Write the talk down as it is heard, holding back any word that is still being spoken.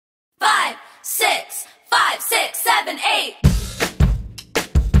7, 8.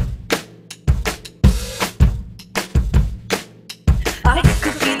 I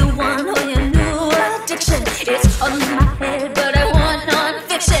could be the one on your new addiction. It's on my head, but I want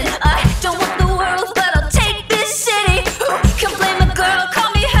non-fiction. I don't want the world, but I'll take this city. Who can blame a girl? Call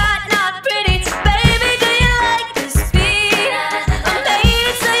me hot, not pretty. Baby, do you like this beat? I made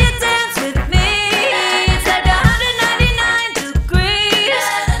it so you dance with me. It's like 199 degrees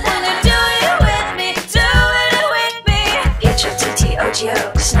when you do it with me. Do it with me.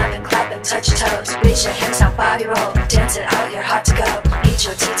 H-O-T-T-O-G-O. Snap and clap and touch toes. Raise your hands out, body roll. Dance it out, you're hot to go.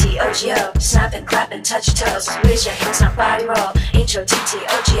 H-O-T-T-O-G-O. Snap and clap and touch toes. Raise your hands up, body roll.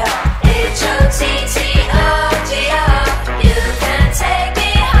 H-O-T-T-O-G-O. H-O-T-T-O-G-O. You can take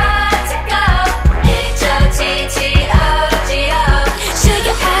me hard to go. H-O-T-T-O-G-O. Shake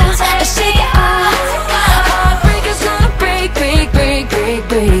it out, shake it out. Heartbreaker's gonna break, break, break, break,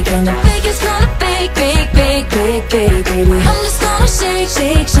 break. And the faker's gonna fake, fake, fake, fake, fake, baby. I'm just gonna shake,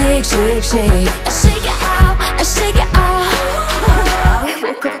 shake, shake, shake, shake. Shake it out, shake it out. I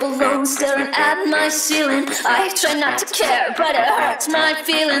woke up alone, staring at my ceiling. I try not to care, but it hurts my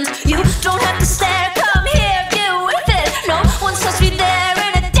feelings. You don't have to stare, come here, get with it. No one's supposed to be there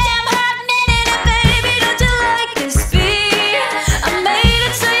in a damn hot minute. And baby, don't you like this beat? I made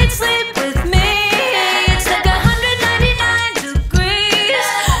it so you'd sleep with me. It's like 199 degrees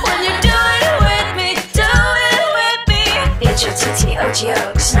when you do it with me. Do it with me.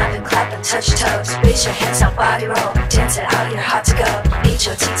 H-O-T-T-O-G-O. Snap and clap and touch toes. Raise your hands out, body roll. Dance it out, you're hot to go.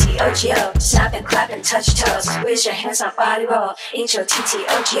 H-O-T-T-O-G-O. Snap and clap and touch toes. Raise your hands up, body roll.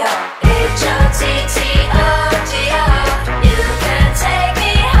 H-O-T-T-O-G-O. H-O-T-T-O-G-O. You can take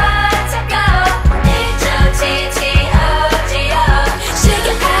me hard to go. H-O-T-T-O-G-O. Shake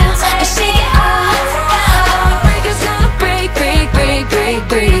it out, shake it out. Heartbreaker's gonna break, break, break, break,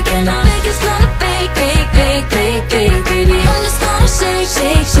 break. And the faker's gonna fake, fake, fake, fake, fake, baby. I'm just gonna shake,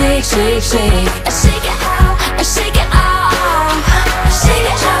 shake, shake, shake, shake. Shake it out, shake it out. Shake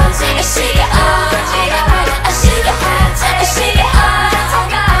it out, shake it out. Shake it out, shake it out.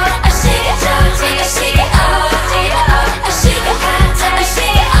 Shake it out, shake it out. Shake it out,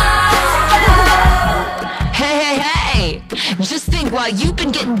 shake it out. Hey, hey, hey! Just think, while you've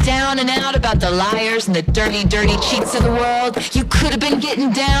been getting down and out about the liars and the dirty, dirty cheats of the world, you could have been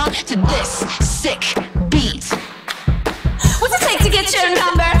getting down to this sick